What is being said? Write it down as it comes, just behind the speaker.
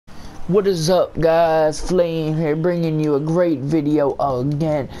What is up, guys? Flame here, bringing you a great video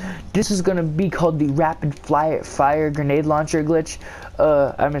again. This is gonna be called the rapid fire grenade launcher glitch.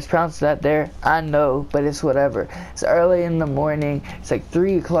 I mispronounced that there, I know, but it's whatever. It's early in the morning. It's like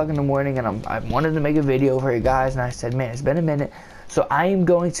 3 o'clock in the morning, and I wanted to make a video for you guys, and I said, man, it's been a minute, so I am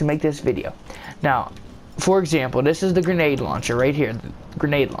going to make this video. Now, for example, this is the grenade launcher right here, the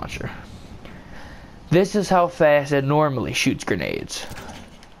grenade launcher. This is how fast it normally shoots grenades.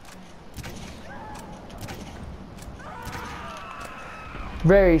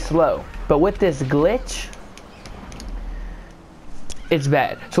 Very slow, but with this glitch, it's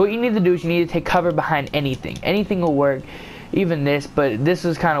bad. So what you need to do is you need to take cover behind anything. Anything will work, even this, but this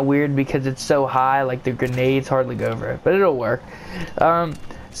is kind of weird because it's so high, like the grenades hardly go over it, but it'll work.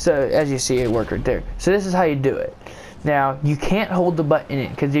 So as you see, it worked right there. So this is how you do it. Now you can't hold the button in,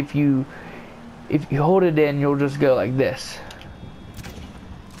 because if you hold it in, you'll just go like this.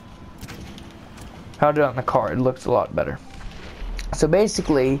 I'll do it on the car, it looks a lot better. So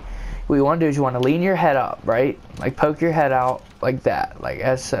basically, what you want to do is you want to lean your head up, right? Like poke your head out like that, like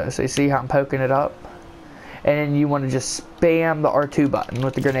as so. So you see how I'm poking it up? And then you want to just spam the R2 button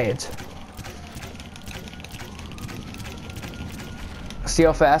with the grenades. See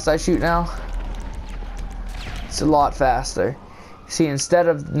how fast I shoot now? It's a lot faster. See, instead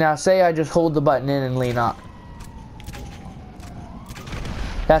of, now say I just hold the button in and lean up.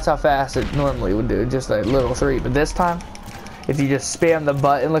 That's how fast it normally would do, just a little 3. But this time, if you just spam the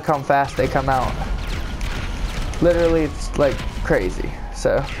button, look how fast they come out. Literally, it's like crazy.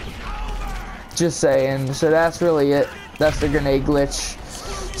 So, just saying. So that's really it. That's the grenade glitch.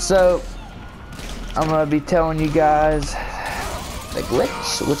 So, I'm going to be telling you guys the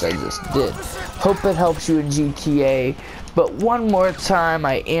glitch, which I just did. Hope it helps you in GTA. But one more time,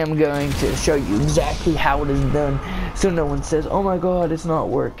 I am going to show you exactly how it is done, so no one says, oh my god, it's not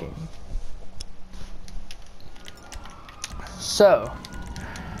working. So,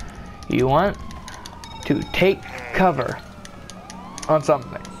 you want to take cover on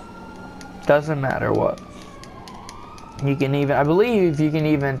something. Doesn't matter what. You can even, I believe you can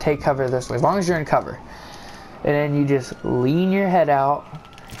even take cover this way, as long as you're in cover. And then you just lean your head out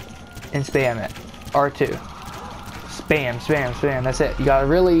and spam it. R2. Spam, spam, spam. That's it. You gotta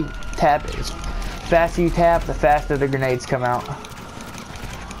really tap it. The faster you tap, the faster the grenades come out.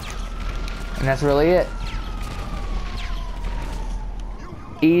 And that's really it.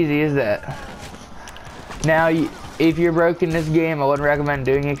 Easy as that. Now, if you're broke in this game, I wouldn't recommend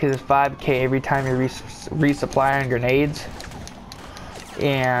doing it because it's 5K every time you resupply on grenades.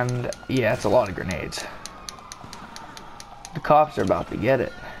 And yeah, it's a lot of grenades. The cops are about to get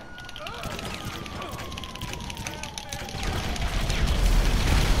it.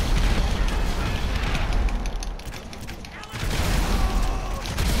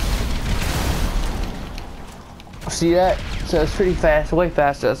 See that? So it's pretty fast, way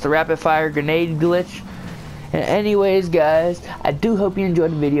faster. That's the rapid fire grenade glitch. And anyways, guys, I do hope you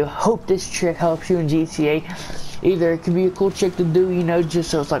enjoyed the video. Hope this trick helps you in GTA. Either it could be a cool trick to do, you know,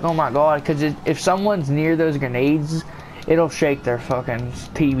 just so it's like, oh my god, because if someone's near those grenades, it'll shake their fucking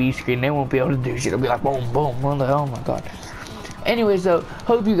TV screen. They won't be able to do shit. It'll be like boom, boom, boom. Oh my god. Anyways, though,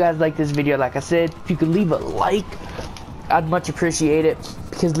 hope you guys like this video. Like I said, if you could leave a like, I'd much appreciate it,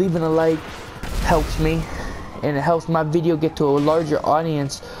 because leaving a like helps me. And it helps my video get to a larger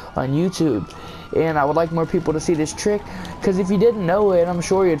audience on YouTube. And I would like more people to see this trick, because if you didn't know it, I'm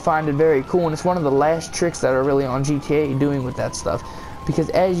sure you'd find it very cool. And it's one of the last tricks that are really on GTA doing with that stuff.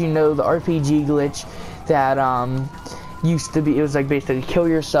 Because as you know, the RPG glitch that used to be, it was like basically kill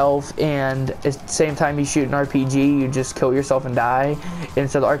yourself, and at the same time you shoot an RPG, you just kill yourself and die. And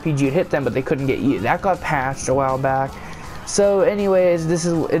so the RPG would hit them, but they couldn't get you. That got patched a while back. So anyways, this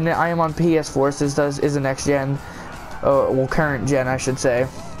is, and I am on PS4, so this is a next gen, well, current gen I should say,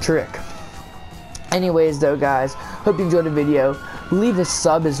 trick. Anyways though, guys, hope you enjoyed the video. Leave a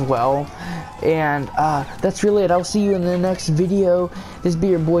sub as well, and that's really it. I'll see you in the next video. This be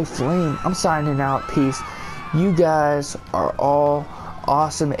your boy Flame. I'm signing out. Peace. You guys are all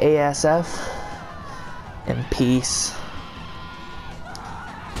awesome ASF, and peace.